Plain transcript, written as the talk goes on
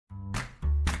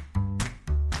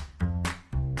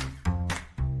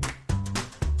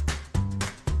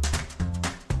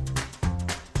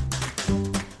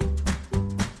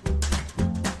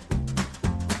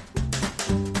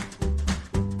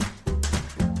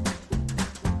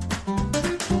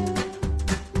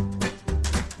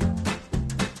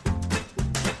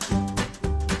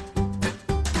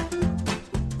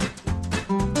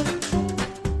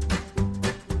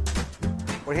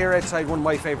We're here outside one of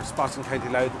my favourite spots in County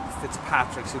Louth,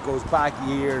 Fitzpatricks. It goes back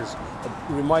years. It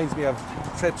reminds me of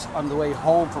trips on the way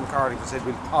home from Cardiff. I said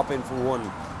we'll pop in for one,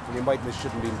 and you might miss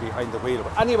shouldn't be behind the wheel.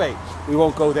 But anyway, we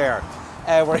won't go there.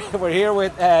 We're here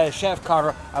with Chef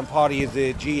Connor, and Paddy is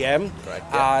the GM. Correct,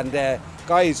 yeah. And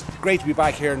guys, great to be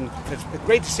back here, and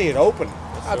great to see it open.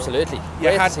 Absolutely. You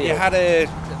had a,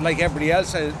 like everybody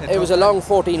else. It was a long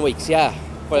 14 weeks, yeah.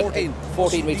 But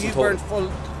 14 weeks in you total.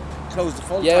 weren't closed the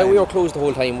full time? Yeah, we were closed the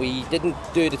whole time. We didn't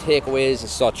do the takeaways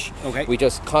as such. Okay. We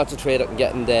just concentrated on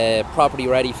getting the property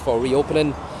ready for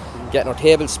reopening, getting our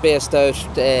tables spaced out.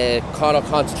 Connor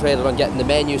concentrated on getting the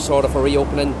menu sorted for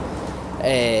reopening.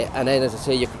 And then, as I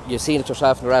say, you've seen it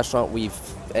yourself in the restaurant. We've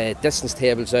distance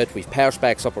tables out. We've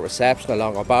perspex up at reception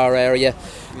along our bar area.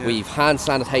 Yeah. We've hand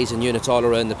sanitising units all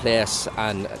around the place,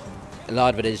 and a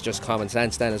lot of it is just common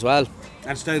sense then as well.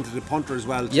 And it's down to the punter as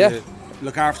well to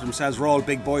look after themselves. We're all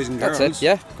big boys and girls. That's it,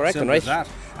 yeah, correct and right. That.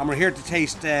 And we're here to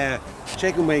taste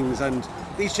chicken wings, and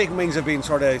these chicken wings have been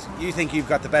sort of, you think you've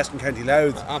got the best in County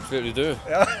Louth? I absolutely do.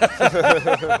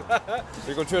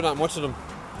 We go through that much of them.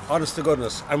 Honest to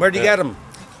goodness. And where do you get them?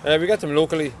 We get them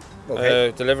locally,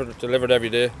 delivered every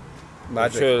day.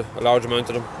 Magic. Sure, a large amount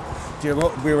of them.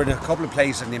 We were in a couple of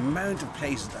places, and the amount of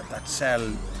places that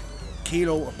sell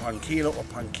kilo upon kilo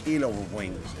upon kilo of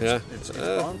wings. It's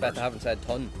I bet they haven't said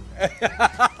ton.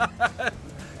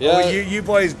 Yeah. Oh, you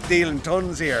boys dealing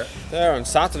tons here. Yeah, on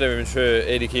Saturday we went through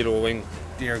 80 kilo of wing.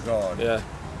 Dear God. Yeah.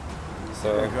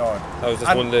 So dear God. That was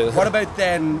just one day. What about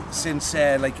then, since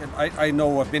I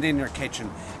know I've been in your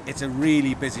kitchen, it's a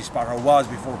really busy spot, or was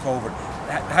before COVID.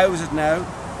 How is it now?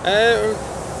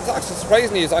 It's actually,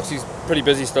 surprisingly, it's actually pretty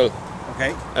busy still.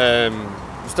 Okay.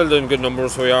 We're still doing good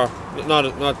numbers, we are.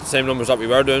 Not the same numbers that we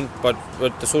were doing, but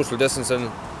with the social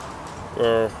distancing,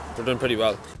 we're doing pretty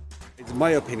well. In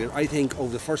my opinion, I think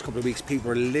over the first couple of weeks, people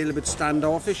were a little bit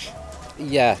standoffish.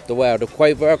 Yeah, they were. They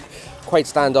were quite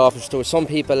standoffish. There were some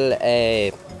people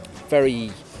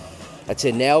very, I'd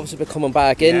say, nervous about coming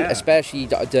back in, especially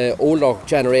the older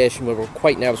generation. We were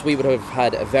quite nervous. We would have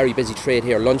had a very busy trade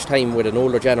here lunchtime with an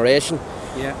older generation.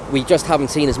 Yeah. We just haven't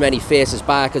seen as many faces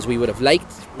back as we would have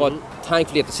liked, but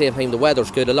thankfully at the same time the weather's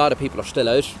good. A lot of people are still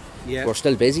out. Yeah. We're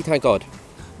still busy, thank God.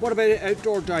 What about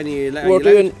outdoor dining?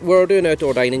 We're doing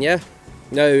outdoor dining, yeah.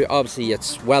 Now, obviously,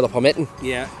 it's weather permitting.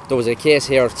 Yeah. There was a case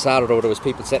here Saturday where there was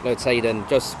people sitting outside and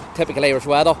just typical Irish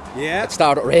weather. Yeah. It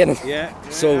started raining. Yeah.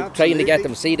 So absolutely. trying to get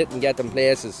them seated and get them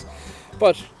places.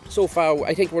 But so far,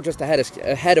 I think we're just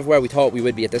ahead of where we thought we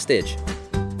would be at this stage.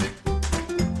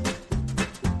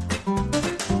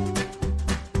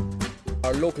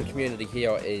 Our local community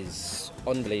here is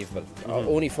unbelievable.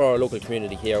 Only for our local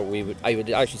community here, I would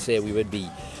actually say we would be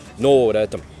nowhere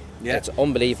without them. Yeah. It's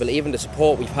unbelievable. Even the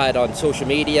support we've had on social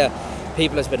media,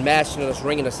 people has been messaging us,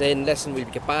 ringing us in, listen, we'll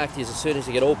get back to you as soon as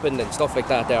you get open and stuff like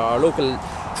that. Our local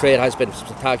trade has been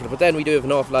spectacular, but then we do have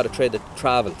an awful lot of trade that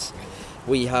travels.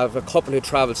 We have a couple who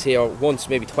travels here once,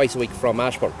 maybe twice a week from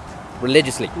Ashbourne,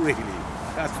 religiously. Really?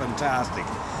 That's fantastic.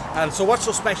 And so what's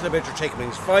so special about your chicken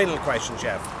wings? Final question,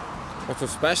 Chef. What's so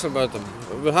special about them?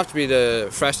 It would have to be the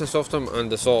freshness of them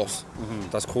and the sauce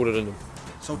that's coated in them.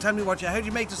 So tell me how do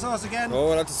you make the sauce again?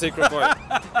 Oh, that's a secret point.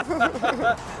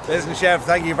 Listen, Chef,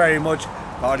 thank you very much.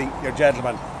 Paddy, you're a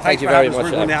gentleman. Thank you very much.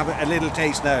 We're going to have a little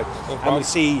taste now. And we'll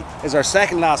see, it's our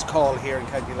second last call here in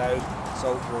County Louth.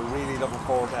 So we're really looking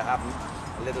forward to having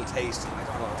a little taste. I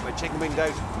don't know, my chicken winged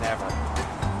out? Never.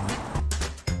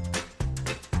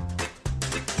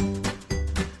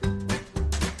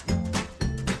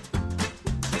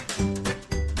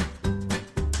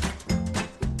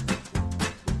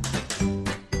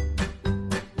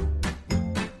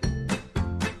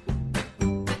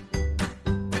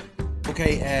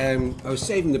 Okay, I was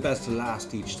saving the best to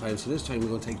last each time, so this time we're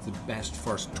going to take the best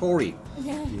first. Tori,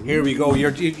 here we go. You're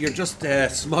just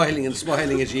smiling and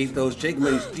smiling as you eat those chicken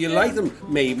wings. Do you like them?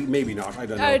 Maybe not. I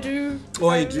don't know. I do. Oh,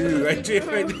 I do.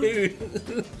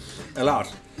 A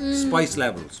lot. Spice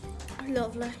levels.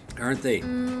 Lovely. Aren't they?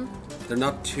 They're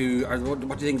not too. What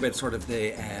do you think about sort of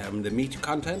the meat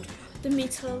content? The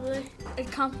meat's lovely. They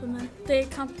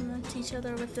complement each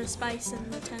other with the spice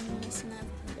and the tenderness and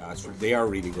everything. They are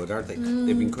really good, aren't they?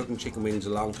 They've been cooking chicken wings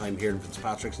a long time here in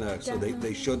Fitzpatricks now, so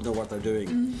they should know what they're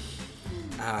doing.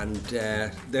 And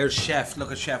there's Chef.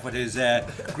 Look at Chef with his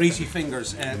greasy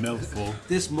fingers. Mouthful.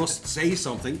 This must say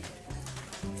something.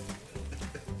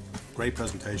 Great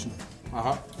presentation.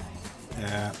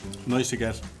 Nice to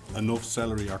get enough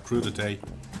celery or crudité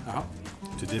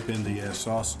to dip in the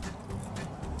sauce.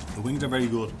 The wings are very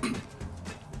good.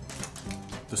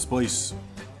 The spice,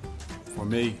 for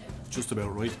me, just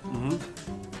about right.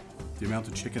 The amount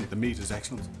of chicken, the meat is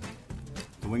excellent.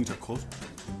 The wings are cut,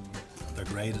 they're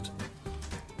graded,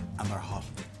 and they're hot.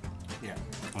 Yeah.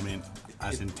 I mean,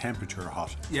 as in temperature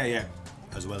hot, Yeah.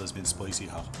 as well as being spicy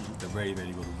hot. They're very,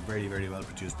 very good. Very, very well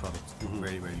produced products.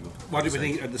 Very, very good. What do we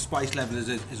think of the spice level? Is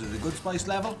it a good spice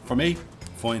level? For me,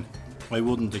 fine. I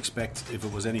wouldn't expect if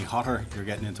it was any hotter, you're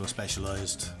getting into a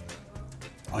specialised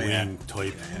wing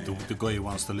type. The guy who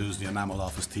wants to lose the enamel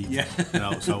off his teeth. Yeah. You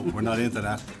know, so we're not into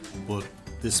that. But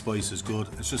this spice is good.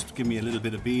 It's just give me a little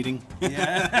bit of beating.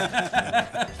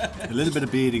 Yeah. A little bit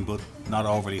of beating, but not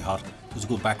overly hot. There's a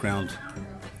good background.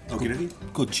 Okay.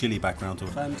 Good chili background to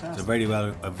it. Fantastic. It's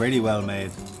a very well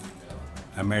made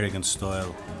American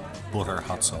style butter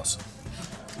hot sauce.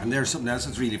 And there's something else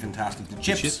that's really fantastic. The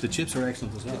chips. The chips are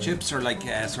excellent as well. The chips are like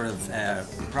sort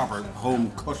of proper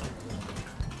home cut.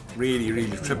 Really,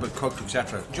 really triple cooked,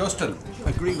 etc. Justin. I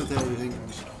agree with everything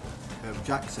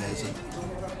Jack says.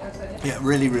 Yeah,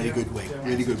 really, really good wing.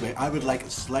 Really good wing. I would like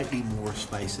it slightly more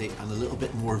spicy and a little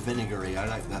bit more vinegary. I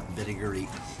like that vinegary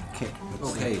kick.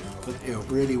 Okay. But you know,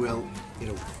 really well. You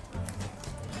know,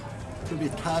 maybe a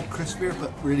tad crispier,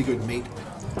 but really good meat.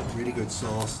 Really good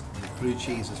sauce. Blue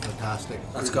cheese is fantastic.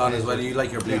 That's gone as well. You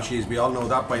like your blue cheese. We all know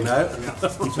that by now. Yeah.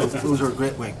 So those are a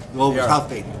great wing. They always have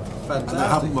been. Fantastic. And I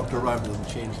haven't mucked around and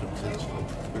changed them since.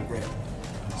 They're great.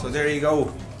 So there you go.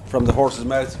 From the horse's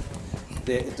mouth.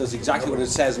 It does exactly what it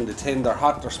says on the tin. They're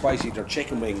hot, they're spicy, they're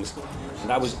chicken wings. And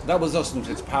that was us in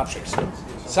Fitzpatrick's.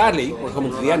 Sadly, we're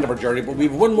coming to the end of our journey, but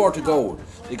we've one more to go.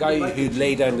 The guy who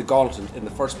laid down the gauntlet in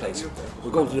the first place. We're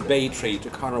going to the Bay Tree, to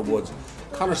Connor Woods.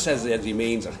 Connor says that he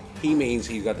means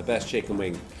he's got the best chicken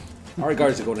wing. Our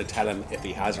guys are going to tell him if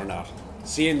he has or not.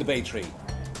 See you in the Bay Tree.